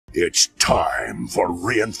It's time for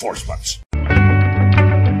reinforcements.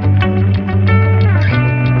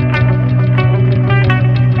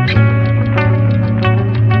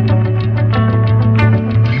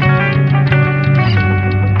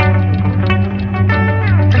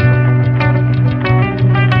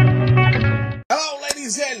 Hello,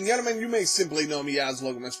 ladies and gentlemen. You may simply know me as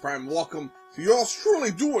Logan Prime. Welcome to yours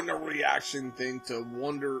truly doing the reaction thing to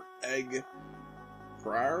Wonder Egg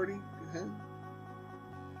Priority.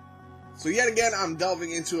 So yet again, I'm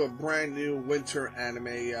delving into a brand new winter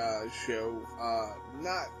anime show.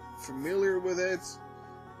 Not familiar with it.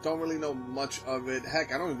 Don't really know much of it.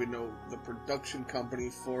 Heck, I don't even know the production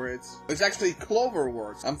company for it. It's actually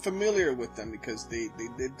Cloverworks. I'm familiar with them because they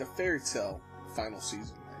did the Fairy Tail final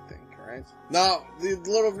season, I think, right? Now, the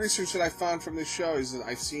little research that I found from this show is that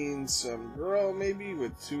I've seen some girl, maybe,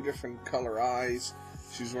 with two different color eyes.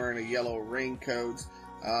 She's wearing a yellow raincoat.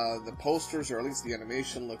 The posters, or at least the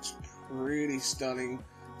animation, looks pretty stunning.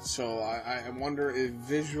 So I wonder if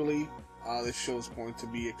visually this show is going to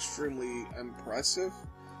be extremely impressive.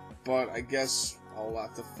 But I guess I'll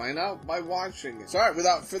have to find out by watching it. So alright,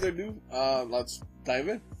 without further ado, let's dive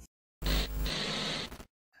in.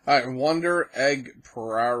 Alright, Wonder Egg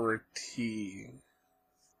Priority.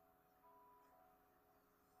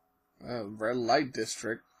 Red Light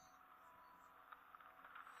District.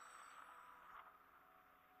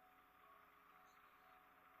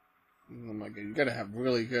 Oh my god, you gotta have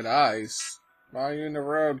really good eyes. Why are you in the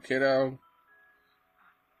road, kiddo?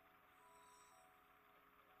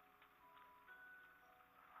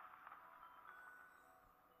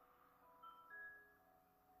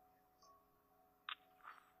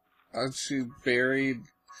 She buried.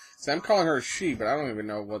 See, I'm calling her she, but I don't even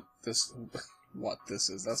know what this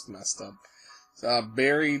is. That's messed up.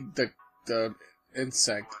 Buried the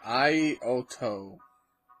insect. Ioto.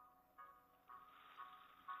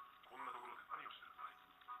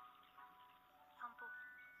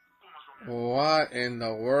 What in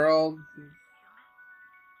the world?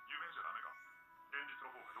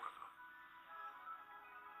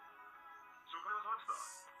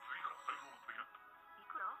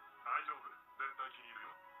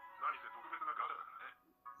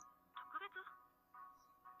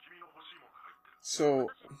 So,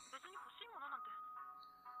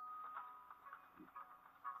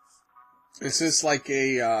 is this like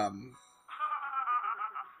a,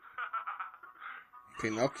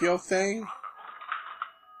 Pinocchio thing?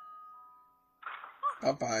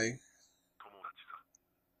 Bye-bye.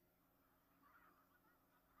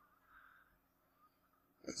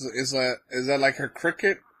 Is that like her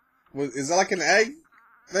cricket? Is that like an egg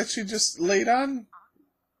that she just laid on?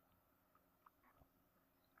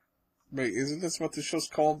 Wait, isn't this what the show's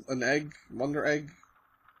called? An egg? Wonder Egg?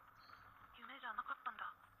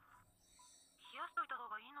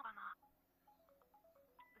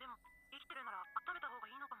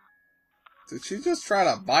 Did she just try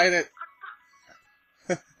to bite it?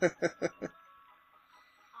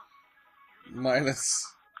 Minus...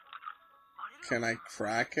 Can I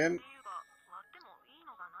crack it?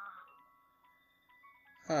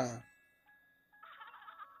 Huh.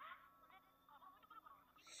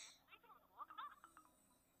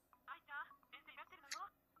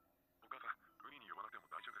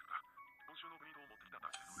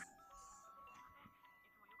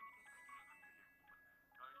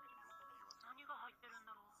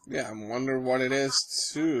 Yeah, I'm wondering what it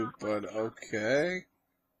is too, but okay.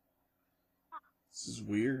 This is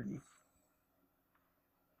weird.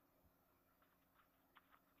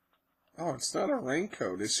 Oh, it's not a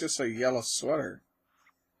raincoat, it's just a yellow sweater.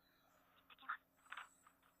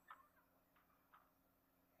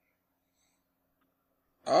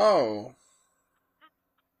 Oh.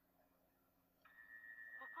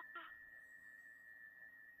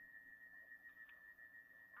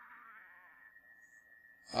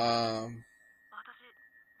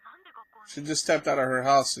 She just stepped out of her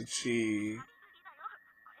house and she...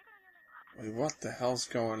 Wait, what the hell's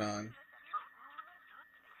going on?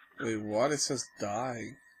 Wait, what? It says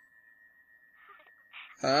die.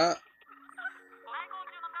 Huh?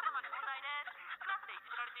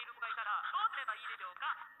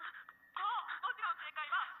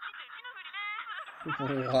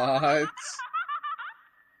 What?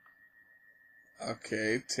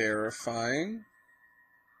 Okay, terrifying.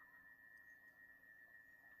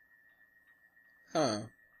 Huh.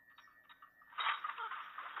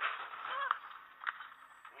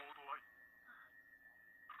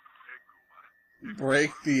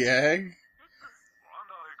 Break the egg?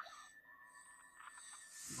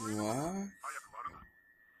 What?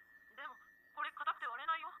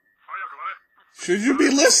 Should you be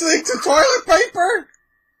listening to toilet paper?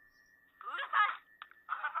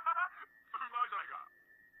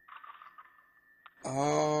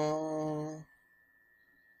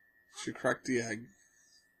 She cracked the egg.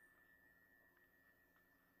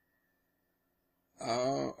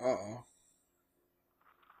 Uh-oh.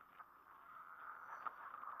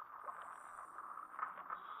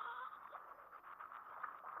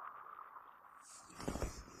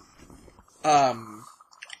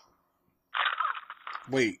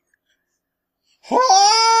 Wait.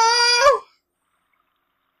 Oh!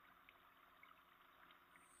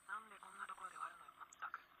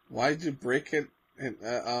 Why'd you break it? And,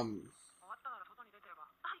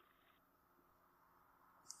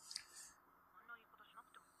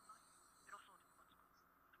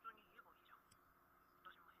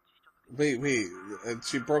 wait.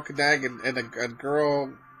 She broke an egg and a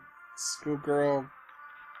girl, schoolgirl.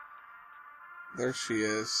 There she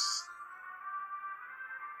is.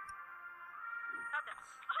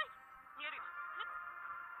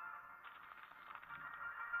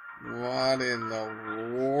 What in the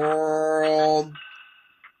world?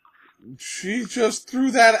 She just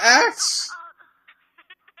threw that axe?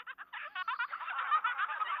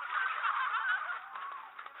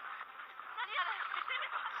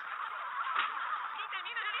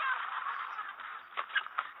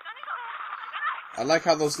 I like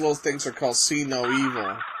how those little things are called See No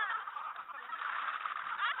Evil.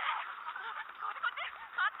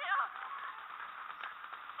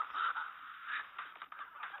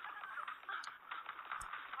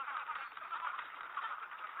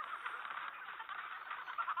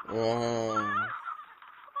 Whoa.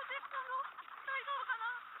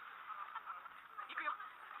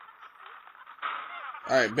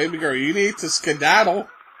 Alright, baby girl, you need to skedaddle.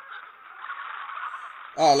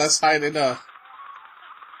 Oh, let's hide in a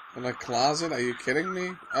closet? Are you kidding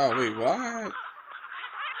me? Oh, wait, what?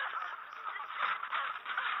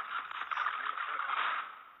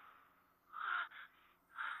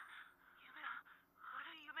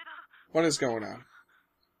 What is going on?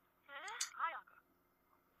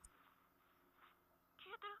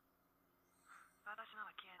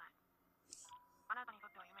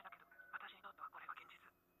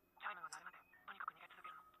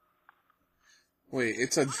 Wait,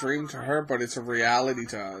 it's a dream to her, but it's a reality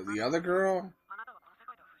to the other girl?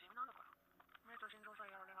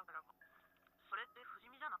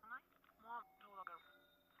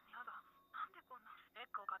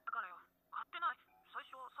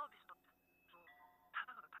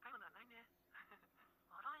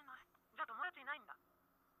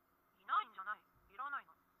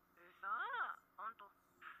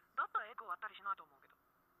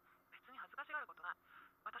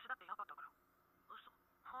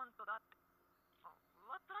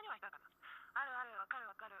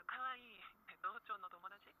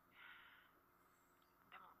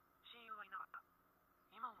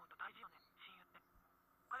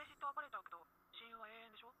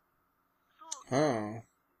 Oh.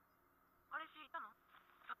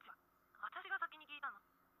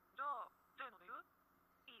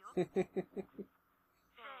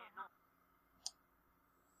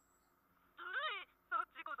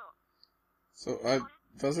 So,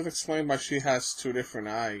 does it explain why she has two different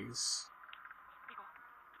eyes?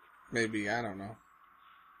 Maybe, I don't know.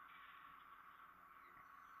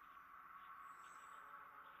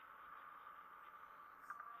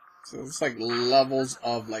 So it's like levels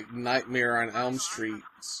of like Nightmare on Elm Street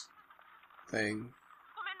thing.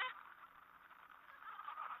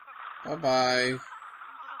 Bye-bye.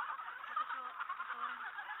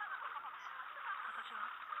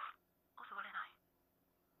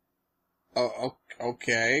 Oh,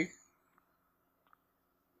 okay.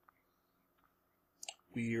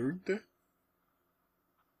 Weird.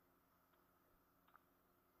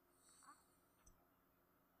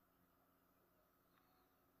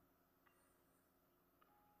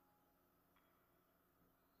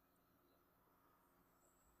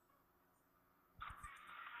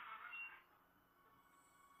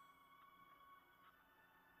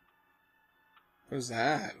 What's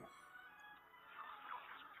that?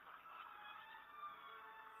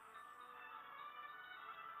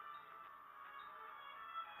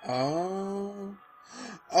 Oh.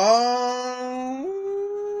 Oh.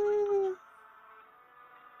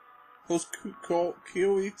 Who's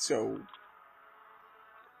Kyoito?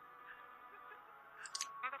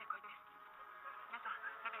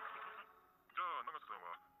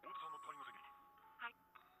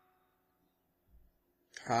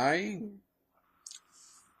 Hi?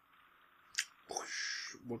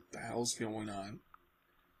 What the hell's going on?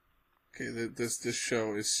 Okay, this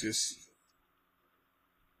show is just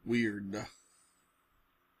weird.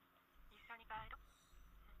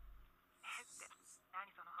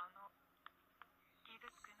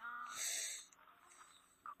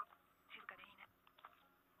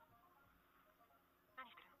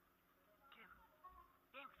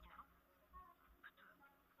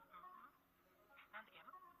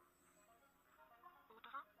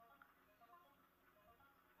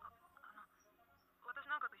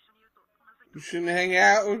 You shouldn't hang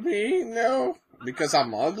out with me? No? Because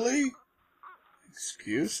I'm ugly?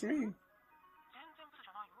 Excuse me?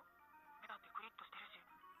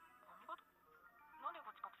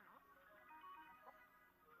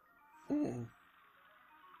 Hmm.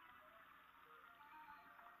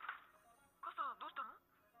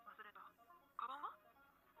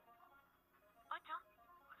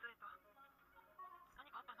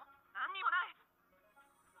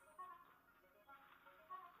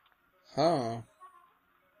 Huh.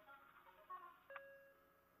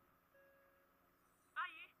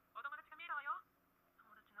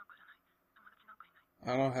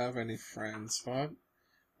 I don't have any friends. What?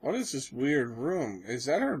 What is this weird room? Is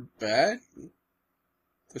that her bed?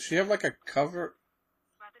 Does she have like a cover?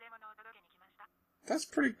 That's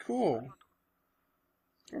pretty cool.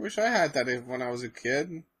 I wish I had that when I was a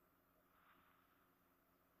kid.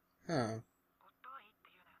 Huh.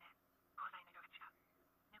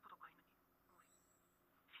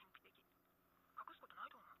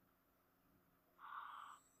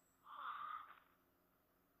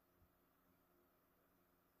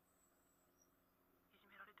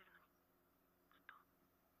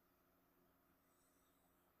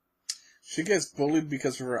 She gets bullied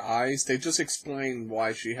because of her eyes. They just explain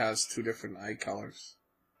why she has two different eye colors.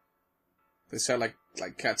 They said like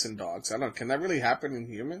cats and dogs. I don't know. Can that really happen in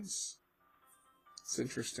humans? It's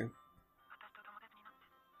interesting.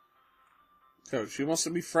 So she wants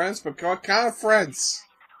to be friends, but what kind of friends?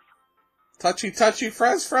 Touchy touchy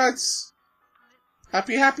friends, friends.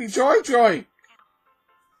 Happy happy joy joy.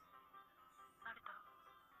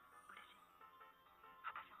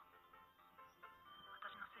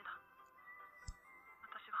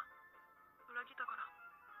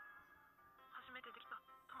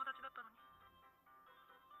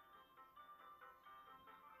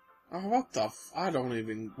 Oh, what the I don't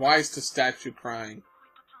even... Why is the statue crying?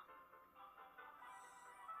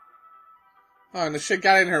 Oh, and the shit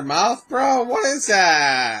got in her mouth, bro? What is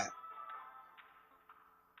that?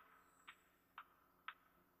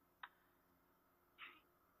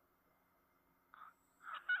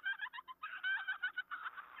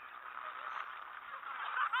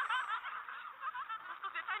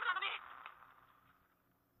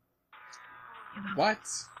 What?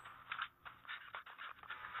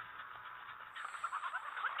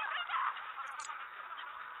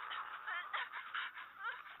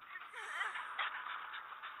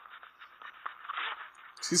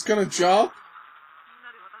 She's gonna jump?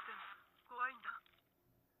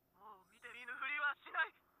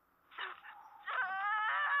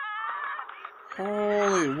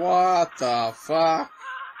 Holy, what the fuck?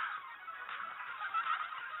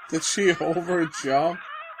 Did she over jump?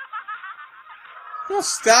 You'll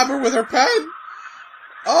stab her with her pen?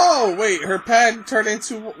 Oh, wait, her pen turned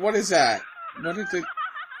into... What is that? What did it...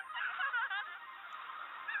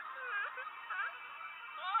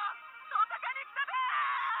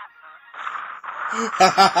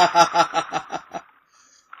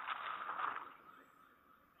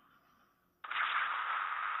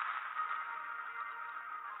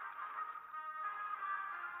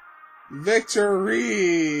 Victory!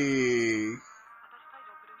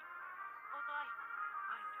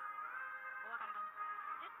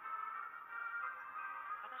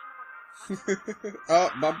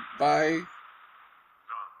 Oh, bye-bye.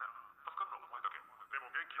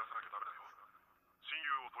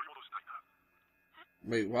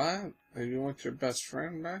 Wait, what? You want your best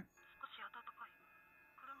friend back?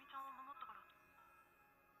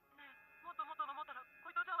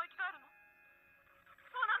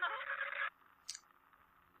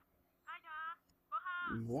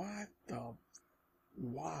 What the...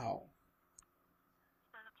 Wow.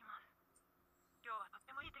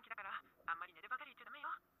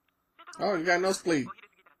 Oh, you got a nosebleed.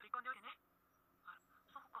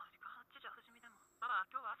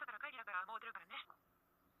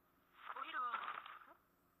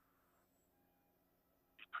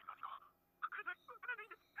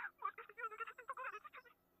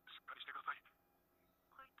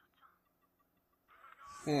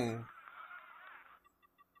 Hmm.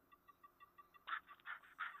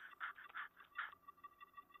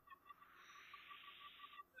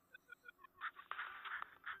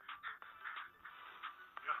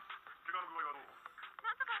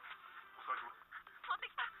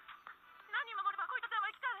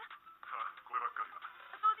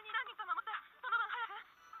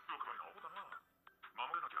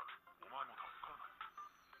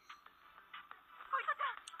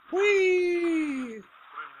 Whee!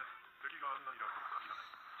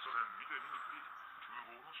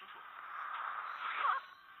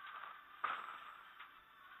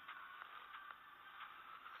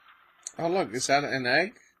 Oh, look, is that an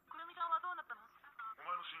egg?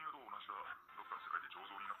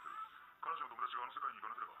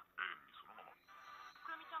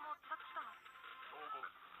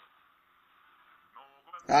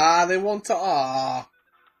 Ah, they want to. Ah.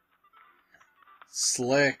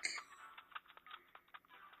 Slick.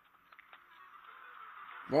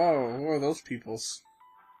 Whoa, who are those peoples?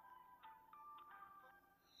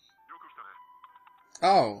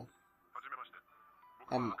 Oh.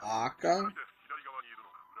 Aka?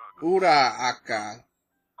 Ura Aka.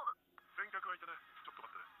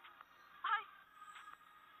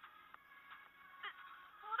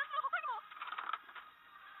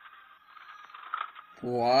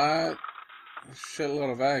 What? A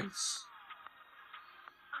shitload of eggs.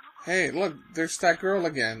 Hey, look, there's that girl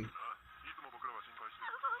again.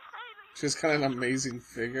 She's kind of an amazing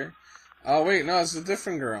figure. Oh, wait, no, it's a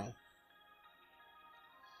different girl.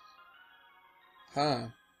 Huh.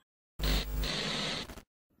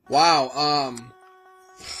 Wow,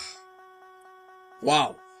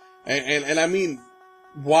 wow. And I mean,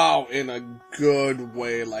 wow in a good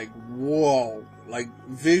way. Like, whoa. Like,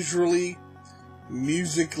 visually,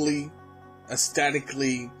 musically,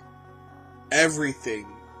 aesthetically, everything.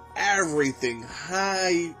 Everything.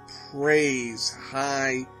 High praise.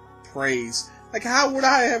 High praise. Like, how would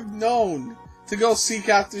I have known to go seek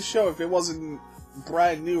out this show if it wasn't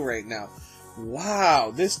brand new right now?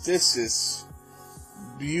 Wow, this is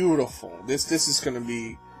beautiful. This is gonna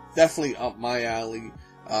be definitely up my alley.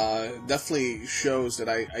 Definitely shows that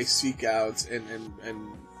I seek out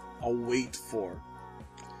and await for.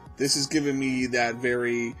 This is giving me that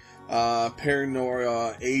very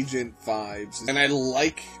paranoia agent vibes, and I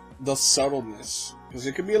like the subtleness because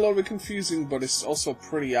it can be a little bit confusing, but it's also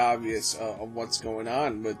pretty obvious of what's going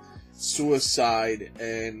on with suicide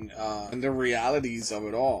and the realities of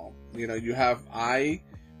it all. You know, you have Ai,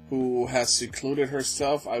 who has secluded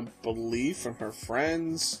herself, I believe, from her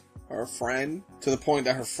friends, or a friend, to the point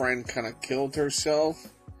that her friend kind of killed herself.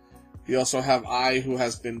 You also have Ai, who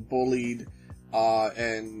has been bullied,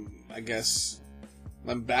 and I guess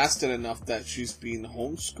lambasted enough that she's being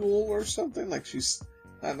homeschooled or something. Like, she's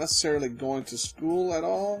not necessarily going to school at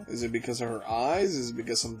all. Is it because of her eyes? Is it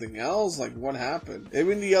because of something else? Like, what happened?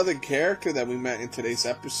 Even the other character that we met in today's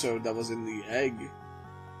episode that was in the egg,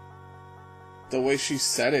 the way she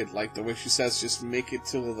said it, like the way she says, just make it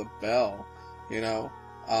till the bell, you know.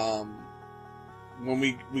 When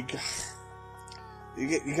we you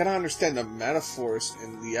gotta understand the metaphors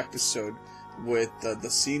in the episode with the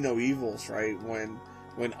see no evils, right? When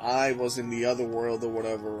I was in the other world or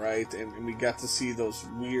whatever, right? And we got to see those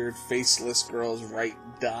weird faceless girls, right,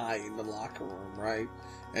 die in the locker room, right?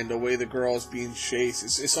 And the way the girl is being chased,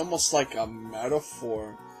 it's almost like a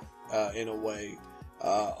metaphor, in a way,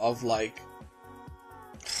 of like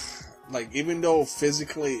even though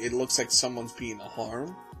physically it looks like someone's being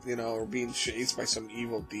harmed, you know, or being chased by some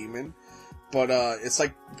evil demon, but it's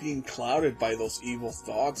like being clouded by those evil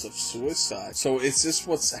thoughts of suicide. So is this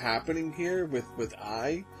what's happening here with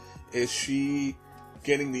Ai? Is she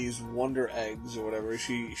getting these wonder eggs or whatever? Is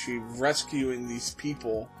she rescuing these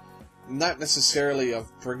people, not necessarily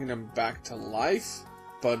of bringing them back to life,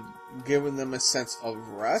 but giving them a sense of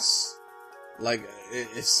rest? Like,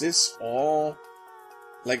 is this all?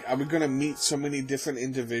 Like, are we gonna meet so many different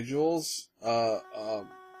individuals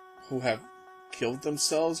who have killed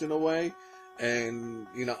themselves in a way? And,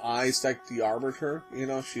 you know, Ai's like the arbiter, you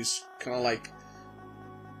know, she's kind of like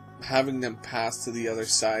having them pass to the other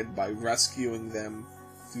side by rescuing them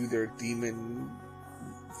through their demon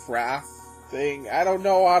wrath thing. I don't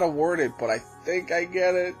know how to word it, but I think I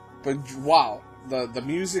get it. But wow, the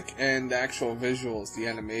music and the actual visuals, the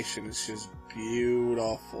animation is just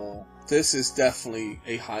beautiful. This is definitely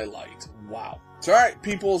a highlight. Wow. So, alright,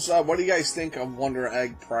 peoples, what do you guys think of Wonder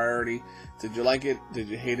Egg Priority? Did you like it? Did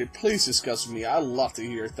you hate it? Please discuss with me. I'd love to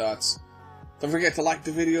hear your thoughts. Don't forget to like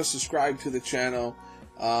the video, subscribe to the channel,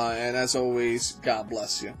 and as always, God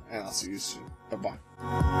bless you, and I'll see you soon. Bye-bye.